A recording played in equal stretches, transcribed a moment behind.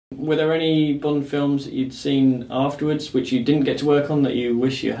were there any Bond films that you'd seen afterwards which you didn't get to work on that you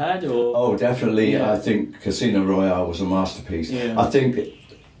wish you had? Or oh, definitely. Yeah. I think Casino Royale was a masterpiece. Yeah. I think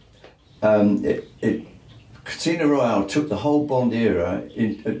Casino Royale took the whole Bond era,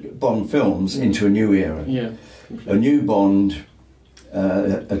 Bond films, into a new era. Yeah. A new Bond,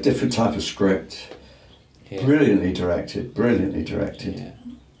 a different type of script, brilliantly directed. Yeah.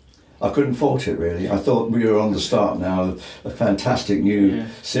 I couldn't fault it, really. I thought we were on the start now of a fantastic new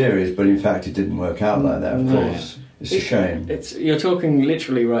series, but in fact it didn't work out like that, of course. It's a shame. You're talking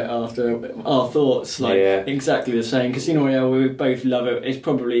literally right after our thoughts, exactly the same. Casino Royale, we both love it. It's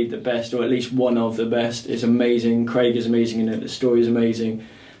probably the best, or at least one of the best. It's amazing. Craig is amazing in it. The story is amazing.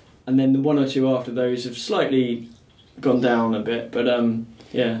 And then the one or two after those have slightly gone down a bit, but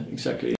yeah, exactly.